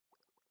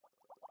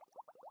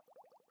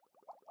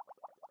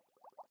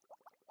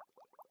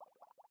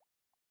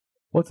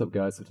What's up,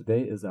 guys? So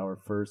today is our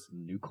first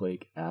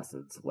nucleic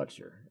acids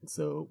lecture. And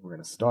so we're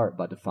going to start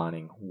by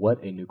defining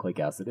what a nucleic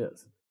acid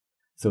is.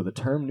 So the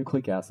term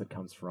nucleic acid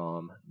comes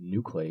from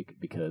nucleic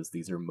because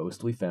these are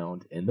mostly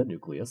found in the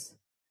nucleus,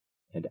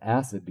 and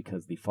acid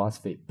because the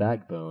phosphate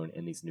backbone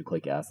in these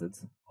nucleic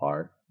acids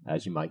are,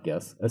 as you might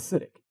guess,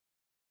 acidic.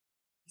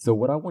 So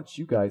what I want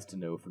you guys to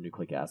know for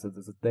nucleic acids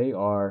is that they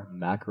are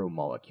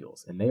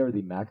macromolecules, and they are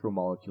the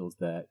macromolecules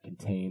that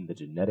contain the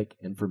genetic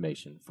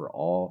information for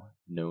all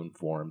known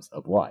forms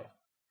of life.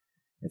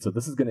 And so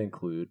this is going to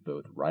include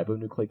both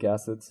ribonucleic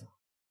acids,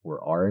 or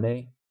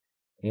RNA,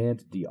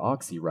 and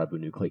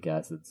deoxyribonucleic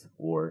acids,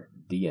 or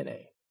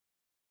DNA.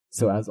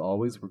 So as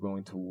always, we're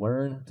going to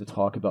learn to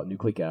talk about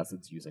nucleic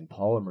acids using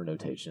polymer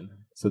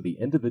notation. So the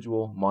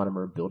individual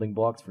monomer building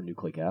blocks for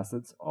nucleic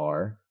acids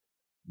are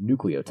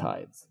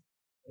nucleotides.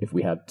 If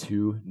we have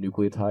two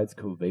nucleotides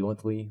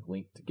covalently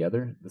linked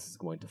together, this is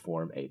going to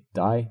form a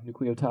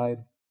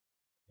dinucleotide.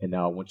 And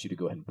now I want you to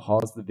go ahead and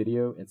pause the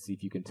video and see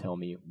if you can tell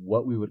me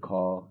what we would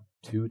call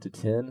 2 to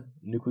 10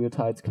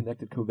 nucleotides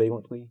connected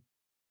covalently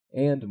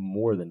and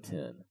more than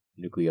 10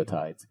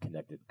 nucleotides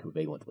connected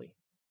covalently.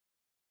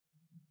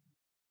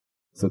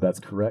 So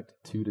that's correct.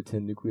 2 to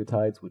 10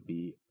 nucleotides would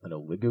be an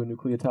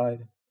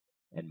oligonucleotide,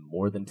 and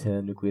more than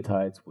 10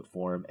 nucleotides would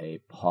form a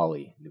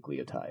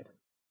polynucleotide.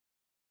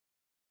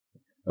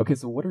 Okay,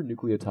 so what are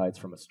nucleotides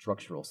from a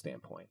structural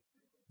standpoint?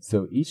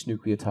 So each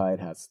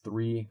nucleotide has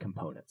three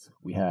components.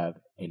 We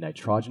have a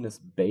nitrogenous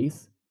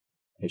base,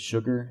 a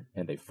sugar,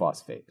 and a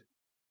phosphate.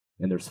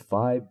 And there's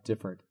 5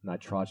 different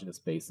nitrogenous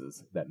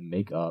bases that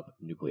make up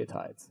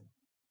nucleotides.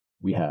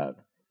 We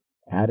have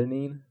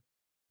adenine,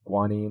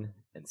 guanine,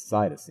 and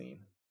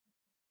cytosine,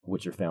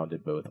 which are found in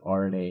both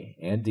RNA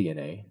and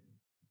DNA,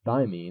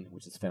 thymine,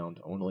 which is found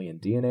only in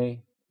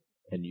DNA,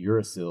 and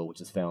uracil, which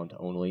is found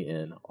only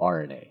in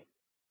RNA.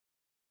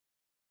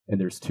 And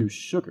there's 2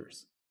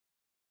 sugars.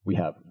 We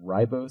have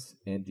ribose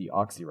and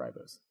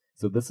deoxyribose.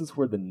 So this is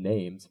where the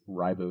names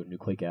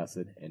ribonucleic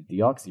acid and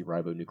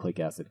deoxyribonucleic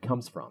acid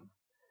comes from.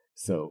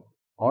 So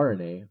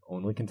RNA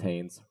only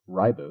contains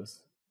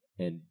ribose,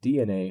 and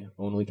DNA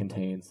only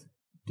contains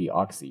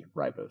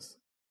deoxyribose.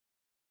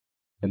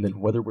 And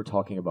then whether we're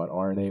talking about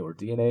RNA or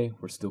DNA,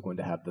 we're still going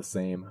to have the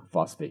same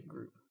phosphate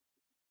group.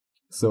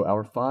 So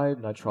our 5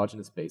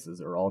 nitrogenous bases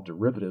are all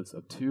derivatives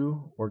of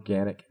 2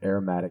 organic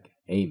aromatic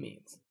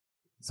amines.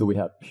 So we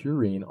have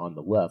purine on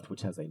the left,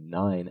 which has a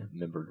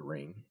 9-membered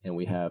ring, and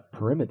we have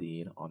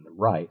pyrimidine on the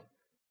right,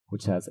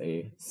 which has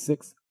a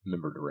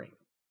 6-membered ring.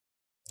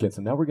 Okay,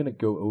 so now we're going to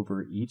go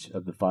over each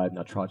of the 5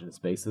 nitrogenous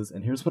bases,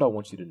 and here's what I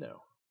want you to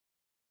know.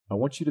 I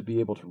want you to be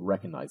able to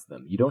recognize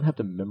them. You don't have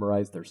to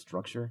memorize their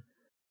structure.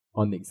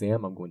 On the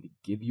exam, I'm going to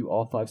give you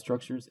all 5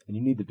 structures, and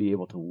you need to be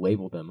able to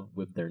label them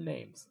with their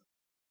names.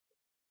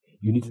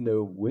 You need to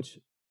know which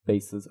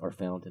bases are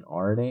found in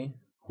RNA,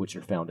 which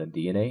are found in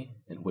DNA,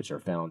 and which are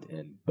found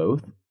in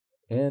both.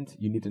 And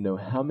you need to know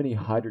how many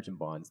hydrogen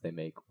bonds they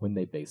make when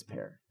they base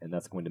pair. And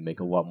that's going to make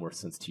a lot more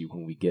sense to you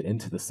when we get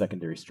into the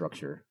secondary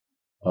structure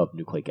of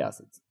nucleic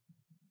acids.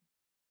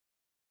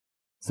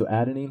 So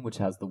adenine, which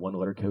has the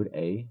 1-letter code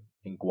A,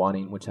 and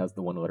guanine, which has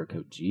the 1-letter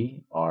code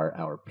G, are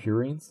our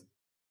purines.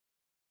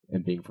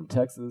 And being from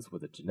Texas,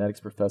 with a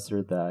genetics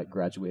professor that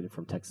graduated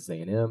from Texas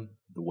A&M,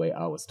 the way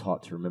I was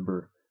taught to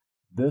remember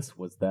this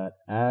was that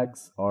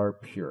ags are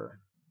pure.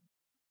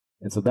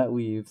 And so that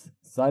leaves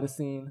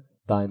cytosine,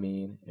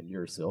 thymine, and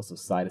uracil. So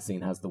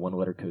cytosine has the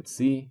 1-letter code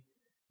C,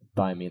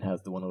 thymine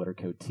has the 1-letter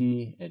code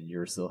T, and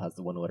uracil has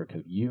the 1-letter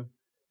code U.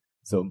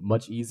 So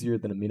much easier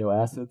than amino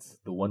acids.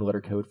 The 1-letter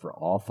code for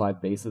all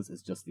 5 bases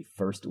is just the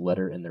first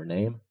letter in their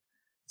name.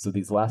 So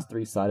these last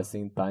 3,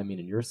 cytosine, thymine,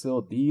 and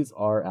uracil, these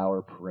are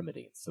our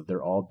pyrimidines. So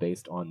they're all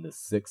based on this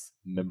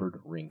 6-membered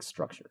ring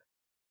structure.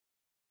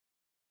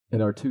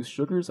 And our 2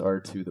 sugars are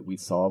 2 that we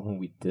saw when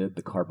we did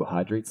the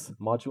carbohydrates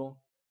module.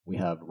 We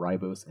have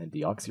ribose and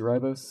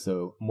deoxyribose.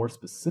 So more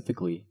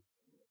specifically,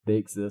 they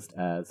exist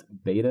as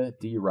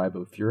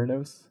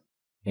beta-D-ribofuranose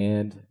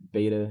and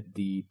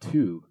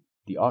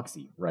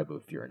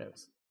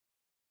beta-D2-deoxyribofuranose.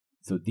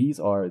 So these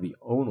are the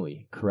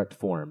only correct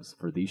forms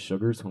for these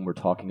sugars when we're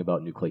talking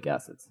about nucleic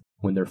acids.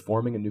 When they're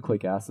forming a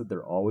nucleic acid,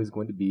 they're always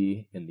going to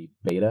be in the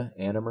beta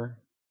anomer,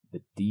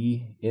 the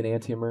D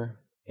enantiomer,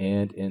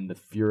 and in the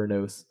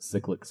furanose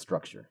cyclic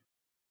structure.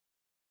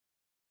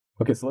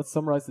 Okay, so let's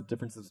summarize the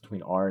differences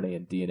between RNA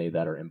and DNA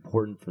that are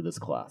important for this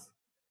class.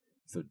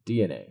 So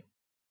DNA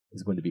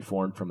is going to be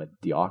formed from a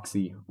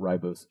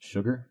deoxyribose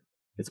sugar.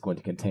 It's going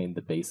to contain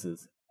the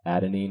bases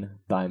adenine,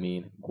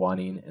 thymine,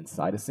 guanine, and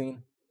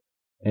cytosine.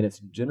 And it's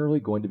generally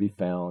going to be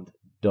found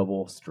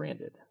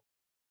double-stranded.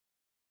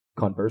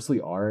 Conversely,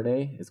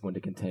 RNA is going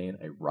to contain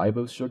a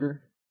ribose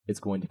sugar. It's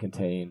going to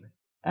contain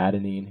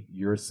adenine,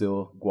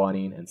 uracil,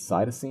 guanine, and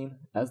cytosine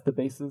as the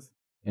bases,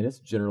 and it's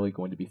generally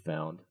going to be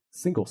found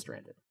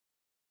single-stranded.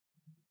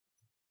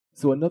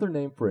 So another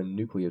name for a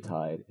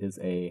nucleotide is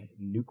a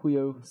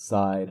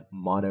nucleoside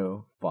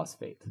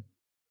monophosphate.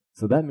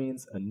 So that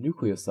means a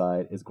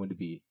nucleoside is going to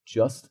be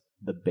just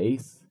the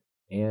base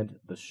and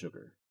the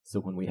sugar. So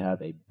when we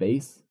have a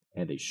base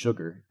and a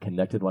sugar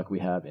connected like we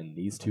have in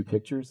these two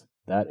pictures,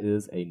 that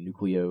is a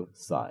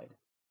nucleoside.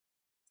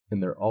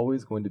 And they're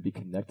always going to be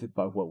connected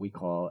by what we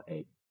call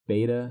a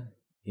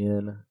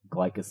beta-N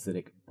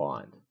glycosidic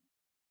bond.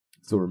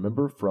 So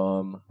remember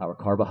from our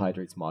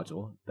carbohydrates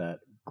module that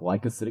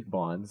glycosidic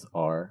bonds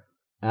are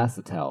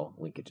acetal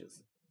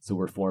linkages. So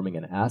we're forming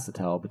an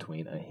acetal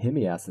between a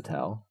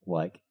hemiacetal,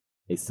 like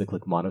a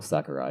cyclic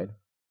monosaccharide,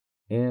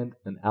 and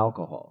an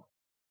alcohol.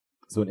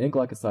 So an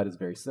N-glycoside is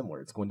very similar.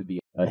 It's going to be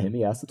a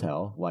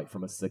hemiacetal, like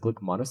from a cyclic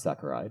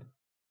monosaccharide,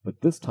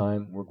 but this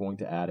time we're going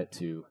to add it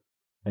to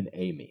an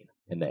amine.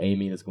 And the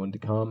amine is going to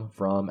come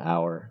from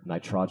our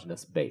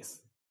nitrogenous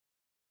base.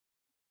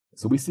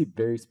 So we see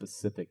very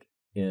specific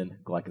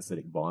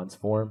N-glycosidic bonds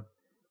form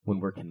when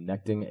we're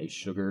connecting a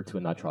sugar to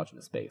a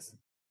nitrogenous base.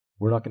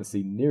 We're not going to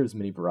see near as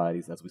many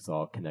varieties as we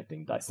saw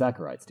connecting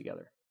disaccharides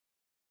together.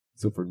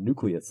 So for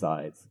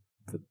nucleosides,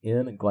 the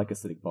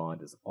N-glycosidic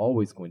bond is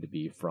always going to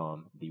be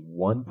from the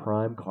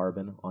 1'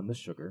 carbon on the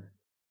sugar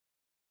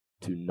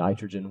to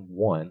nitrogen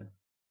 1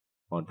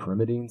 on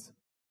pyrimidines,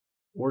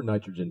 or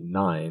nitrogen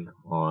 9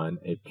 on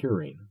a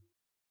purine.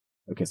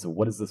 Okay, so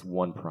what is this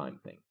 1'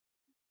 thing?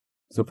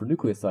 So for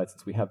nucleosides,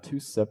 since we have two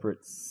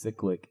separate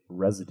cyclic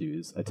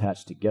residues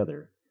attached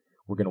together,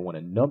 we're going to want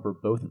to number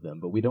both of them,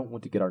 but we don't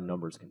want to get our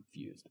numbers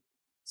confused.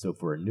 So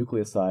for a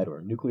nucleoside or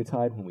a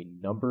nucleotide, when we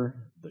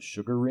number the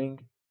sugar ring,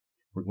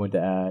 we're going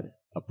to add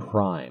a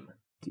prime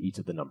to each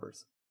of the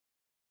numbers.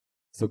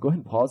 So go ahead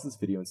and pause this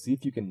video and see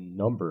if you can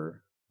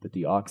number the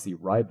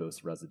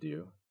deoxyribose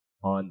residue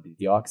on the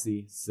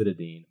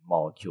deoxycytidine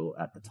molecule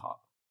at the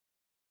top.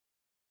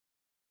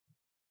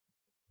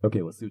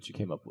 Okay, let's see what you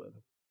came up with.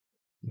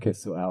 Okay,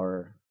 so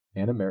our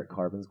anomeric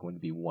carbon is going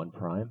to be 1',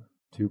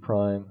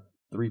 2',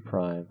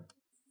 3',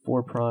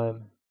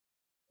 4',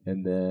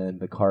 and then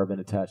the carbon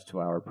attached to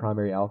our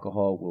primary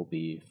alcohol will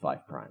be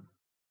 5'.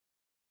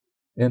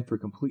 And for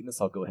completeness,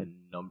 I'll go ahead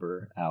and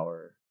number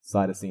our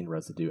cytosine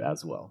residue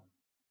as well.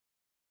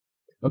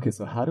 Okay,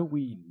 so how do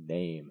we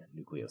name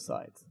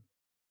nucleosides?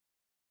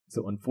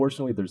 So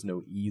unfortunately, there's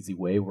no easy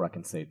way where I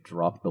can say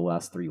drop the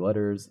last 3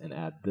 letters and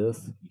add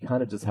this. You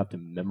kind of just have to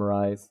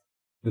memorize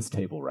this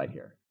table right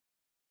here.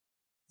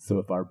 So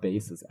if our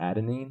base is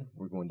adenine,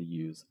 we're going to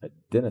use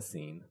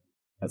adenosine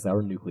as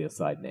our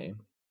nucleoside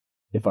name.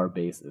 If our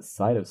base is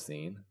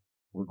cytosine,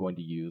 we're going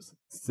to use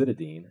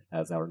cytidine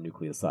as our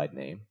nucleoside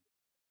name.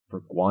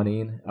 For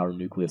guanine, our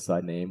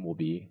nucleoside name will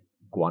be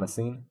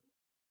guanosine.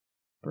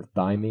 For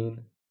thymine,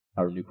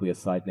 our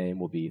nucleoside name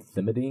will be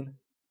thymidine.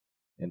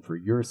 And for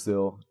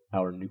uracil,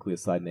 our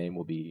nucleoside name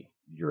will be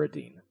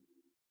uridine.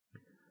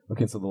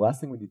 Okay, so the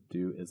last thing we need to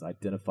do is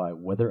identify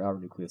whether our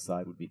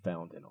nucleoside would be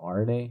found in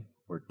RNA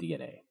or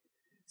DNA.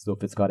 So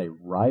if it's got a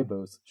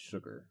ribose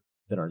sugar,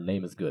 then our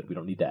name is good. We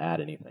don't need to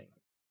add anything.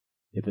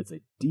 If it's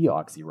a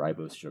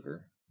deoxyribose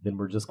sugar, then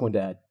we're just going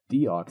to add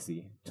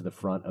deoxy to the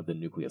front of the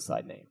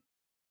nucleoside name.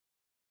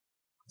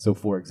 So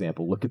for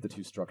example, look at the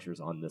two structures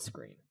on this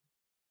screen.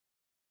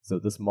 So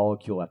this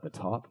molecule at the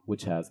top,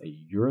 which has a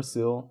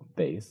uracil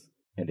base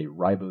and a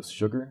ribose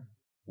sugar,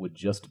 would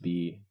just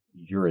be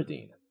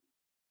uridine.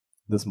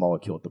 This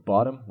molecule at the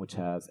bottom, which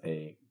has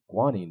a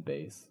guanine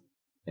base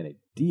and a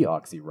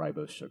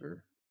deoxyribose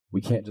sugar,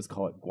 we can't just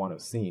call it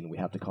guanosine, we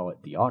have to call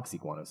it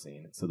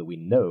deoxyguanosine so that we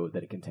know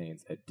that it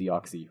contains a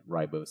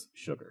deoxyribose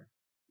sugar.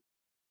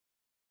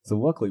 So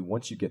luckily,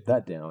 once you get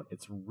that down,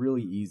 it's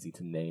really easy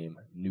to name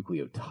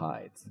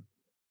nucleotides.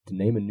 To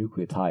name a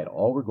nucleotide,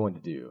 all we're going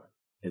to do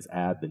is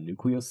add the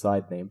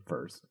nucleoside name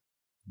first,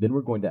 then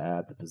we're going to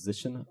add the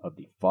position of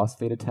the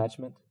phosphate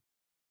attachment,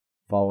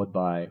 followed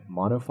by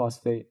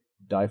monophosphate,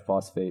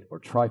 diphosphate, or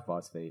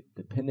triphosphate,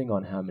 depending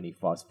on how many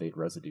phosphate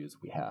residues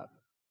we have.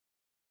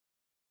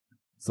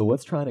 So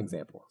let's try an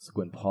example. So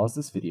go ahead and pause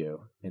this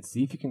video and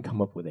see if you can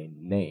come up with a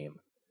name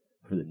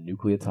for the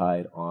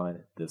nucleotide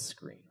on this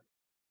screen.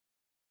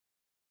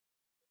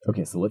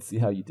 Okay, so let's see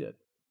how you did.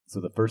 So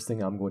the first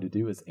thing I'm going to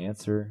do is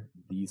answer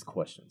these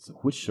questions. So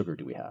which sugar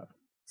do we have?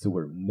 So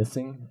we're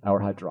missing our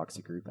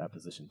hydroxy group at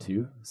position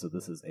 2. So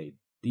this is a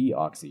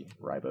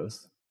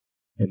deoxyribose.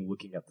 And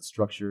looking at the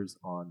structures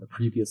on the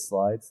previous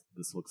slides,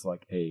 this looks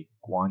like a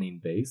guanine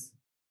base.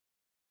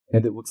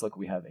 And it looks like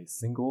we have a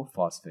single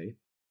phosphate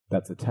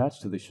that's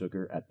attached to the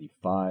sugar at the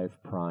 5'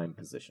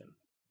 position.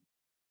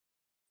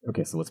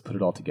 Okay, so let's put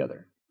it all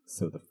together.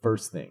 So the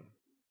first thing,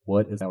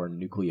 what is our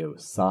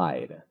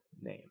nucleoside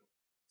name?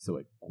 So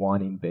a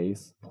guanine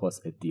base plus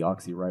a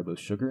deoxyribose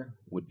sugar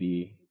would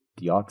be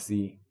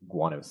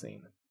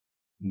deoxyguanosine.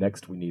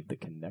 Next, we need the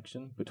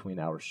connection between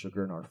our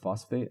sugar and our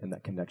phosphate, and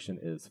that connection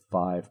is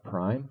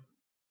 5',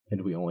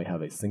 and we only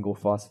have a single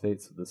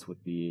phosphate, so this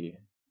would be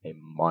a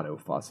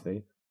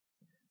monophosphate.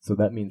 So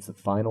that means the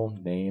final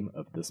name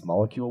of this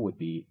molecule would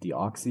be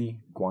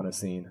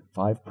deoxyguanosine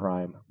 5'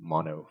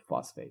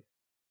 monophosphate.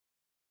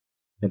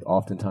 And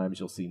oftentimes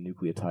you'll see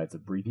nucleotides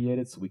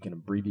abbreviated, so we can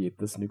abbreviate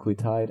this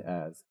nucleotide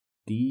as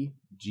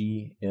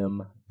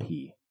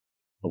DGMP.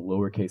 A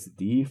lowercase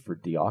d for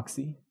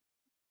deoxy,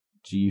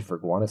 G for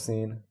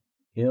guanosine,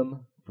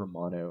 M for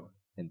mono,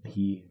 and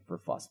P for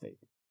phosphate.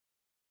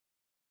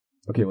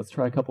 Okay, let's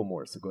try a couple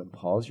more. So go ahead and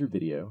pause your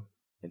video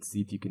and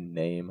see if you can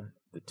name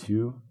the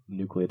 2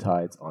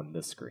 nucleotides on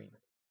this screen.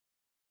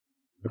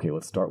 Okay,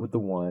 let's start with the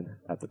one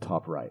at the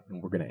top right,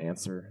 and we're going to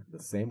answer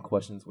the same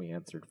questions we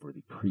answered for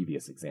the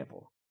previous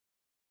example.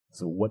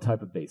 So what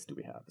type of base do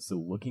we have? So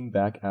looking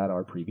back at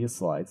our previous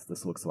slides,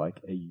 this looks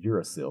like a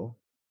uracil,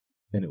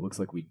 and it looks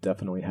like we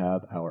definitely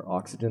have our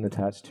oxygen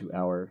attached to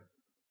our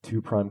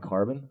 2'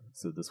 carbon,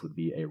 so this would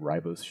be a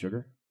ribose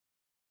sugar.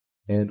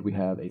 And we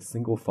have a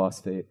single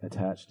phosphate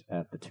attached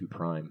at the 2'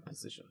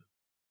 position.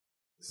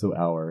 So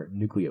our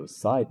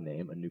nucleoside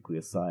name, a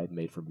nucleoside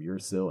made from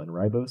uracil and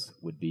ribose,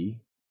 would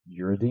be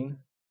uridine.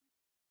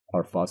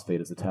 Our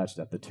phosphate is attached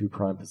at the 2'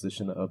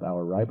 position of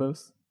our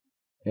ribose,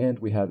 and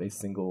we have a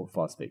single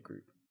phosphate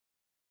group.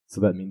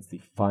 So that means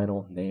the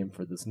final name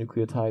for this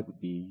nucleotide would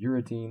be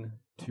uridine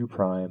 2'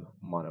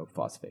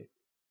 monophosphate.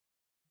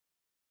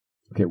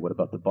 Okay, what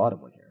about the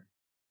bottom one here?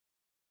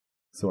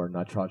 So our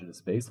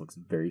nitrogenous base looks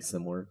very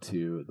similar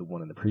to the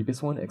one in the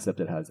previous one, except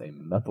it has a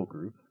methyl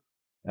group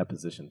at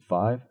position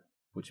 5,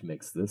 which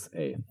makes this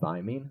a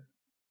thymine.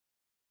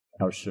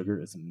 Our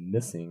sugar is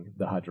missing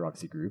the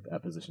hydroxy group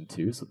at position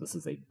 2, so this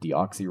is a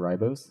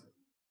deoxyribose.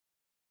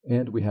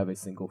 And we have a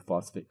single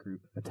phosphate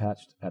group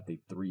attached at the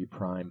 3'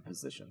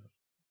 position.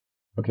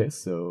 Okay,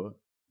 so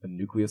a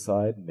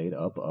nucleoside made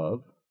up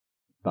of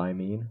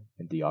thymine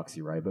and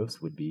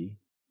deoxyribose would be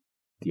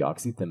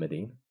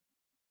deoxythymidine.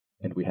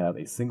 And we have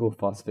a single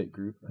phosphate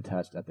group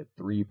attached at the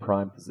 3'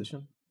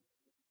 position.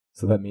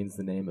 So that means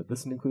the name of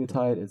this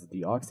nucleotide is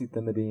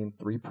deoxythymidine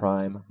 3'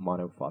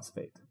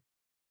 monophosphate.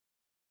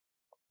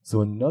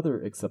 So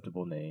another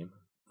acceptable name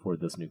for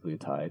this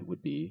nucleotide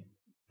would be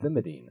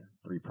thymidine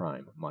 3'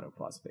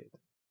 monophosphate.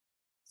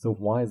 So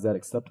why is that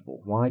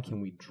acceptable? Why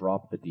can we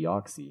drop the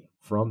deoxy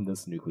from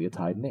this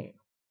nucleotide name?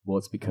 Well,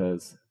 it's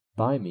because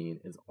thymine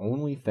is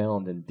only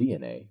found in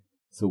DNA,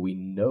 so we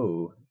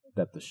know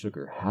that the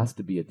sugar has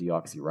to be a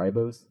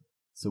deoxyribose,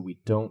 so we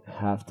don't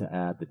have to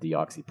add the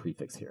deoxy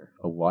prefix here.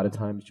 A lot of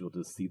times you'll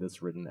just see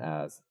this written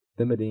as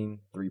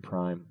thymidine 3'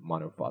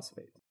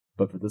 monophosphate.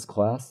 But for this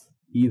class,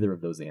 either of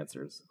those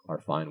answers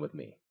are fine with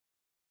me.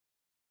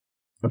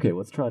 Okay,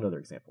 let's try another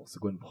example. So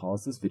go ahead and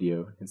pause this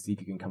video and see if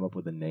you can come up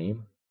with a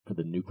name for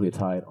the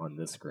nucleotide on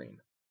this screen.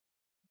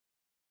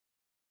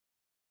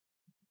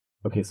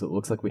 Okay, so it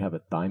looks like we have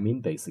a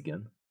thymine base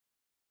again.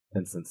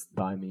 And since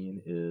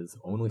thymine is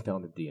only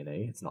found in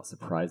DNA, it's not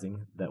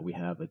surprising that we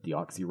have a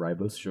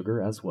deoxyribose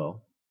sugar as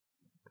well.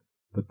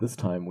 But this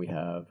time we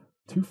have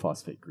 2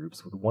 phosphate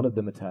groups with one of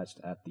them attached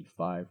at the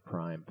 5'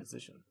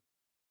 position.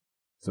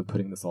 So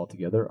putting this all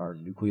together, our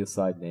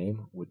nucleoside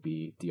name would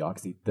be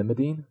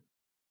deoxythymidine,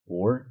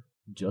 or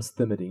just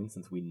thymidine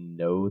since we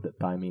know that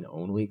thymine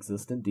only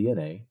exists in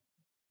DNA.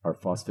 Our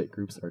phosphate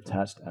groups are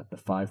attached at the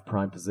 5'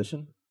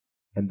 position,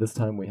 and this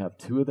time we have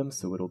 2 of them,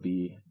 so it'll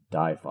be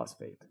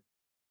diphosphate.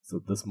 So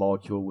this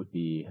molecule would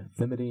be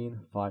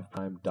thymidine 5'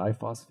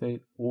 diphosphate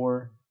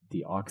or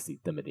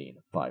deoxythymidine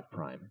 5'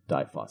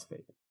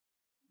 diphosphate.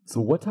 So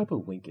what type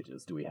of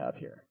linkages do we have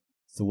here?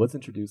 So let's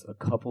introduce a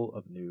couple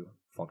of new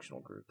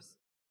functional groups.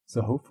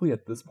 So hopefully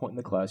at this point in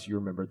the class you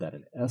remember that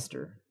an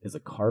ester is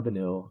a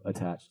carbonyl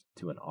attached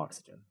to an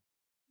oxygen.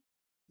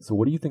 So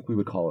what do you think we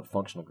would call a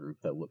functional group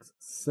that looks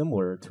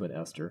similar to an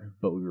ester,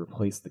 but we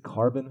replace the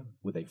carbon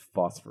with a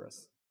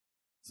phosphorus?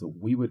 So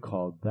we would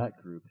call that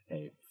group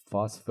a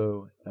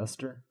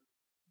phosphoester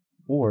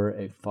or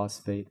a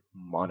phosphate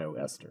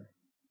monoester.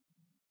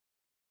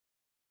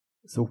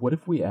 So what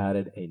if we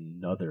added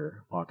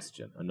another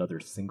oxygen, another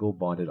single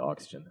bonded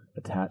oxygen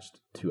attached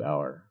to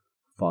our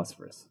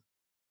phosphorus?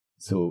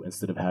 So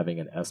instead of having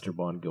an ester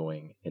bond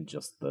going in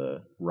just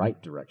the right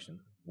direction,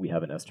 we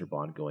have an ester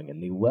bond going in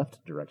the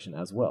left direction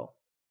as well.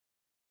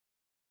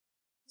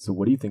 So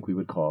what do you think we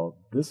would call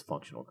this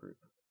functional group?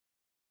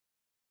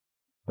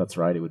 That's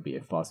right, it would be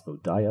a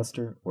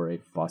phosphodiester or a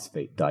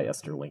phosphate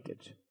diester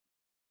linkage.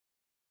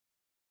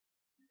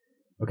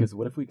 Okay, so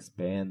what if we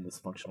expand this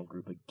functional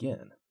group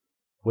again?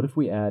 What if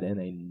we add in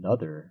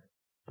another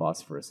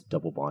phosphorus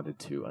double bonded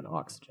to an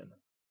oxygen?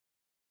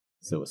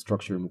 So a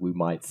structure we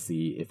might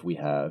see if we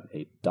have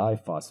a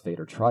diphosphate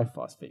or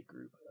triphosphate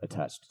group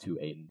attached to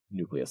a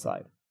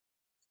nucleoside.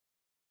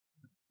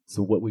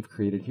 So what we've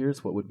created here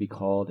is what would be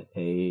called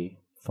a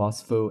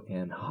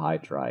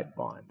phosphoanhydride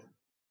bond.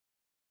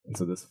 And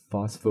so this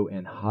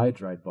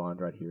phosphoanhydride bond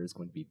right here is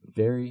going to be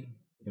very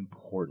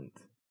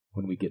important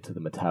when we get to the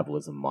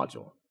metabolism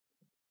module.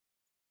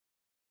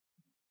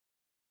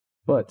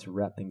 But to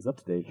wrap things up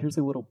today, here's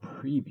a little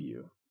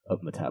preview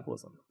of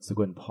metabolism. So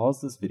go ahead and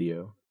pause this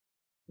video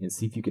and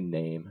see if you can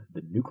name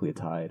the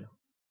nucleotide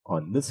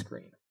on this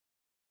screen.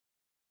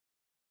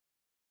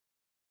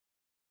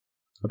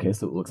 Okay,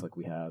 so it looks like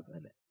we have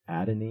an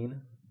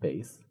adenine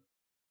base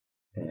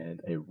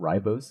and a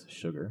ribose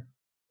sugar.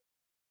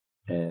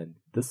 And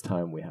this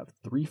time we have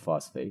 3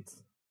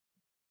 phosphates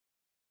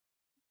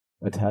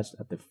attached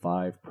at the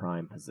 5'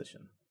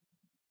 position.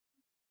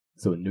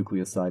 So a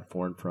nucleoside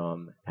formed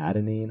from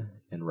adenine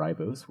and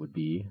ribose would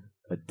be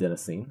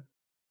adenosine.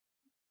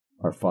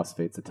 Our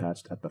phosphates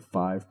attached at the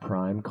 5'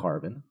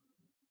 carbon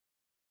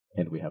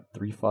and we have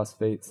 3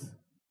 phosphates.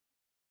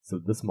 So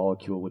this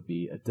molecule would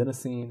be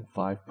adenosine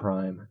 5'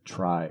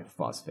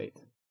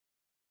 triphosphate.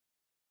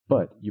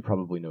 But you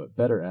probably know it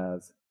better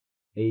as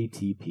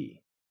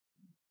ATP.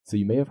 So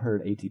you may have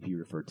heard ATP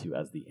referred to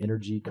as the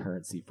energy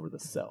currency for the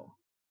cell.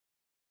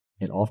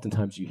 And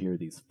oftentimes you hear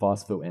these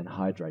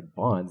phosphoanhydride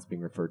bonds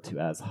being referred to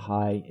as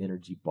high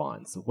energy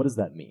bonds. So what does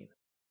that mean?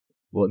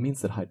 Well, it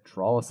means that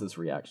hydrolysis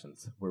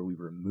reactions, where we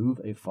remove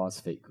a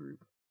phosphate group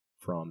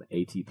from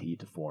ATP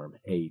to form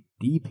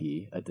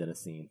ADP,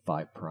 adenosine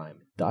 5'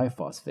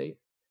 diphosphate,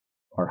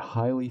 are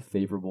highly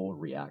favorable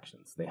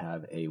reactions. They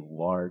have a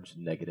large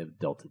negative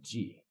delta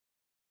G.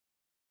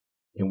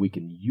 And we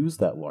can use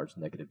that large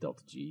negative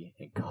delta G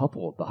and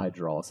couple the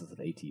hydrolysis of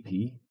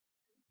ATP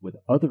with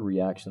other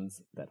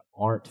reactions that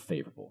aren't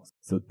favorable.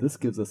 So this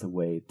gives us a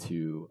way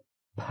to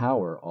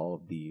power all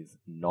of these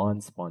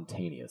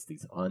non-spontaneous,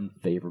 these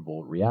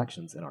unfavorable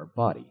reactions in our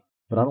body.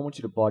 But I don't want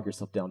you to bog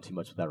yourself down too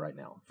much with that right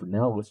now. For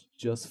now, let's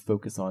just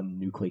focus on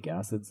nucleic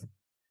acids,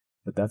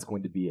 but that's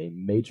going to be a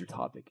major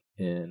topic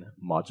in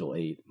Module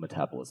 8,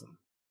 Metabolism.